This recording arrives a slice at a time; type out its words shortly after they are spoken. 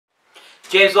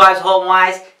James Wise,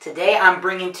 HoltonWise. Today I'm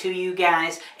bringing to you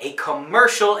guys a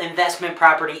commercial investment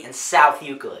property in South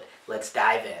Euclid. Let's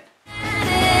dive in.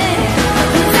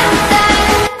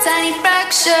 Tiny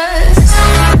fractures.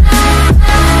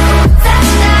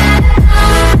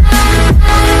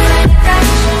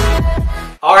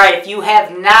 Alright, if you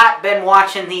have not been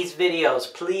watching these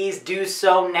videos, please do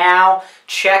so now.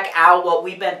 Check out what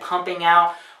we've been pumping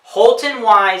out.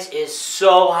 HoltonWise is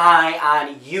so high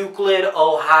on Euclid,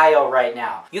 Ohio right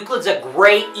now. Euclid's a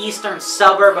great eastern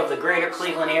suburb of the greater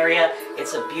Cleveland area.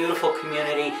 It's a beautiful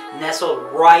community nestled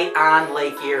right on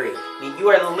Lake Erie. I mean, you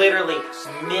are literally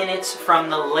minutes from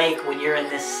the lake when you're in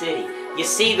this city. You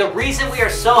see, the reason we are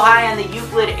so high on the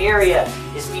Euclid area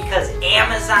is because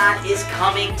Amazon is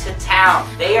coming to town.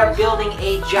 They are building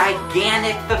a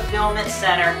gigantic fulfillment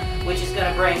center, which is going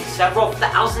to bring several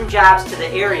thousand jobs to the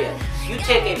area. You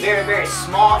take a very, very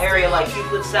small area like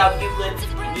Euclid, South Euclid,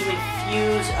 and you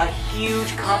infuse a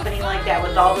huge company like that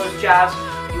with all those jobs,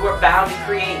 you are bound to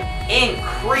create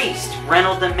increased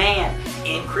rental demand,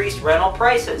 increased rental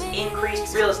prices,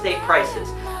 increased real estate prices.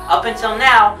 Up until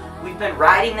now, we've been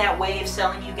riding that wave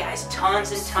selling you guys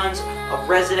tons and tons of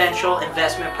residential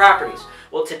investment properties.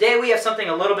 Well, today we have something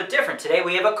a little bit different. Today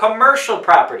we have a commercial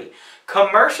property.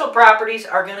 Commercial properties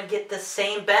are going to get the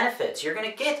same benefits. You're going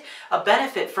to get a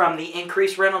benefit from the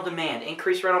increased rental demand,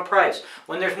 increased rental price.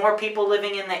 When there's more people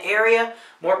living in the area,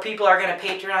 more people are going to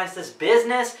patronize this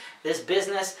business. This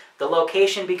business, the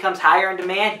location becomes higher in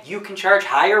demand. You can charge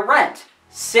higher rent.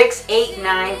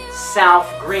 689 South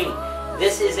Green.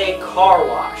 This is a car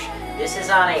wash. This is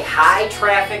on a high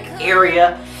traffic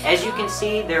area. As you can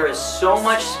see, there is so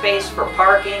much space for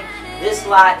parking. This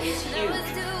lot is huge.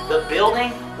 The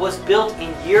building was built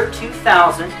in year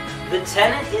 2000. The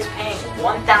tenant is paying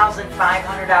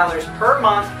 $1,500 per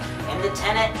month, and the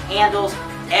tenant handles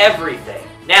everything.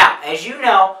 Now, as you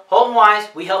know, HoltonWise,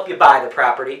 we help you buy the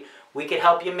property. We can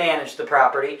help you manage the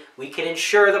property. We can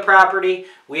insure the property.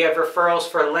 We have referrals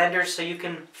for lenders so you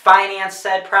can finance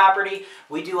said property.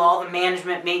 We do all the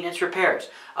management, maintenance, repairs.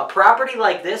 A property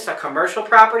like this, a commercial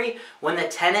property, when the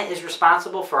tenant is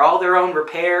responsible for all their own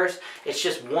repairs, it's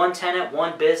just one tenant,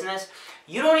 one business,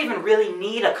 you don't even really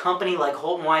need a company like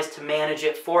HoltonWise to manage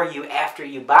it for you after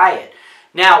you buy it.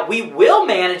 Now, we will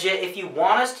manage it if you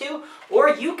want us to,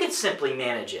 or you could simply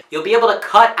manage it. You'll be able to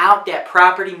cut out that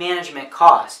property management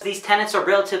cost. These tenants are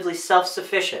relatively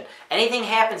self-sufficient. Anything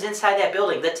happens inside that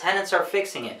building, the tenants are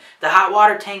fixing it. The hot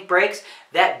water tank breaks,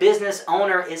 that business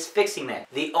owner is fixing that.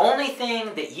 The only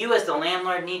thing that you as the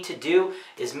landlord need to do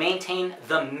is maintain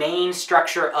the main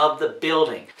structure of the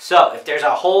building. So, if there's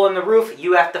a hole in the roof,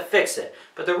 you have to fix it.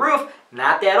 But the roof,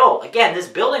 not that old. Again, this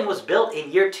building was built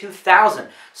in year 2000.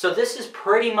 So this is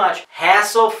pretty much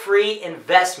hassle-free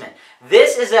investment.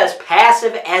 This is as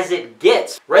passive as it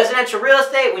gets. Residential real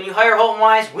estate, when you hire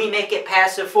HoltonWise, we make it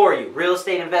passive for you. Real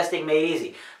estate investing made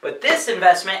easy. But this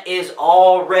investment is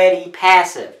already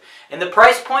passive. And the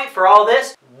price point for all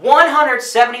this,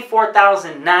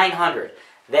 $174,900.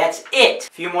 That's it. A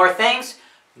few more things.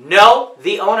 No,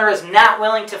 the owner is not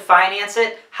willing to finance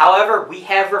it. However, we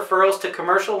have referrals to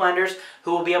commercial lenders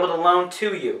who will be able to loan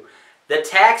to you. The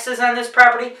taxes on this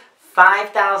property,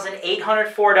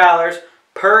 $5,804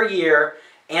 per year.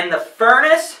 And the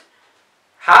furnace,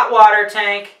 hot water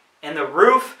tank, and the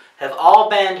roof have all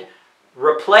been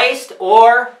replaced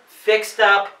or fixed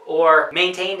up or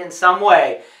maintained in some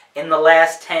way in the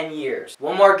last 10 years.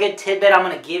 One more good tidbit I'm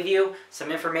going to give you,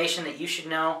 some information that you should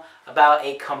know about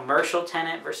a commercial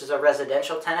tenant versus a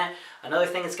residential tenant. Another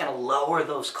thing that's going to lower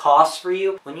those costs for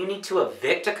you, when you need to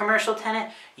evict a commercial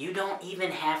tenant, you don't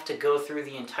even have to go through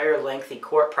the entire lengthy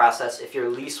court process if your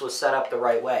lease was set up the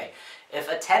right way. If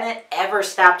a tenant ever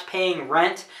stopped paying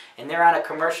rent and they're on a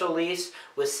commercial lease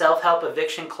with self-help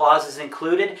eviction clauses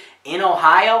included, in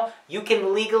Ohio, you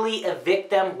can legally evict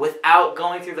them without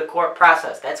going through the court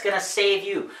process. That's going to save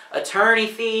you attorney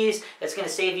fees. That's going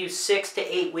to save you 6 to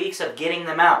 8 weeks of getting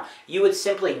them out. You would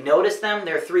simply notice them,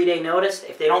 their 3-day notice.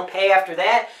 If they don't pay after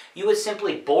that, you would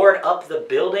simply board up the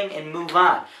building and move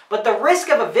on. But the risk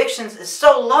of evictions is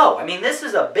so low. I mean, this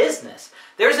is a business.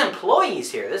 There's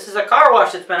employees here. This is a car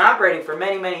wash that's been operating for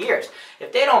many, many years.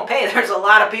 If they don't pay, there's a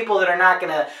lot of people that are not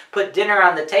going to put dinner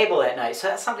on the table at night. So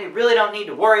that's something you really don't need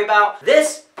to worry about.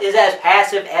 This is as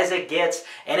passive as it gets,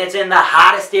 and it's in the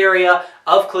hottest area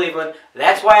of Cleveland.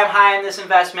 That's why I'm high on this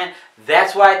investment.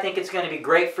 That's why I think it's going to be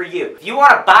great for you. If you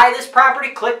want to buy this property,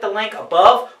 click the link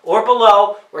above or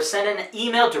below, or send an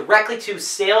email directly to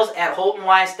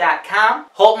sales@HoltonWise.com.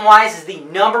 HoltonWise is the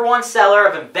 #1 seller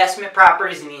of investment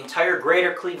properties in the entire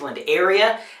greater Cleveland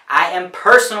area. I am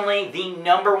personally the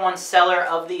 #1 seller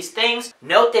of these things.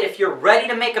 Note that if you're ready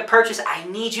to make a purchase, I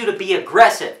need you to be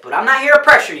aggressive, but I'm not here to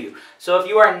pressure you. So if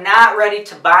you are not ready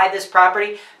to buy this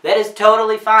property, that is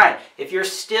totally fine. If you're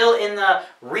still in the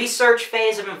research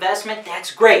phase of investment,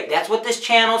 that's great. That's what this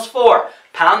channel's for.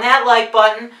 Pound that like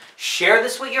button, share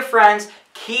this with your friends,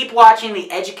 keep watching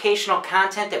the educational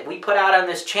content that we put out on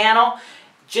this channel.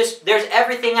 There's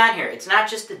everything on here. It's not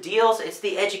just the deals, it's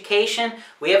the education.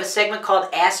 We have a segment called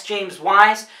Ask James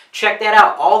Wise. Check that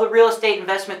out. All the real estate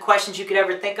investment questions you could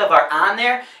ever think of are on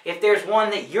there. If there's one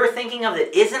that you're thinking of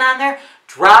that isn't on there,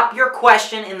 drop your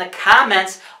question in the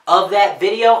comments of that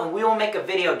video and we will make a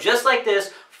video just like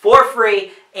this for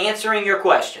free answering your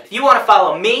question. If you want to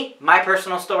follow me, my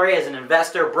personal story as an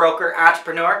investor, broker,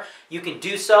 entrepreneur, you can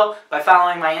do so by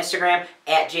following my Instagram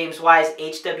at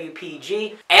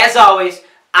JamesWiseHWPG. As always,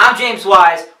 I'm James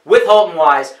Wise with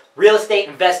HoltonWise, real estate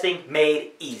investing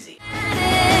made easy.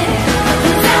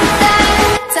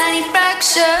 Tiny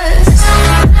fractures.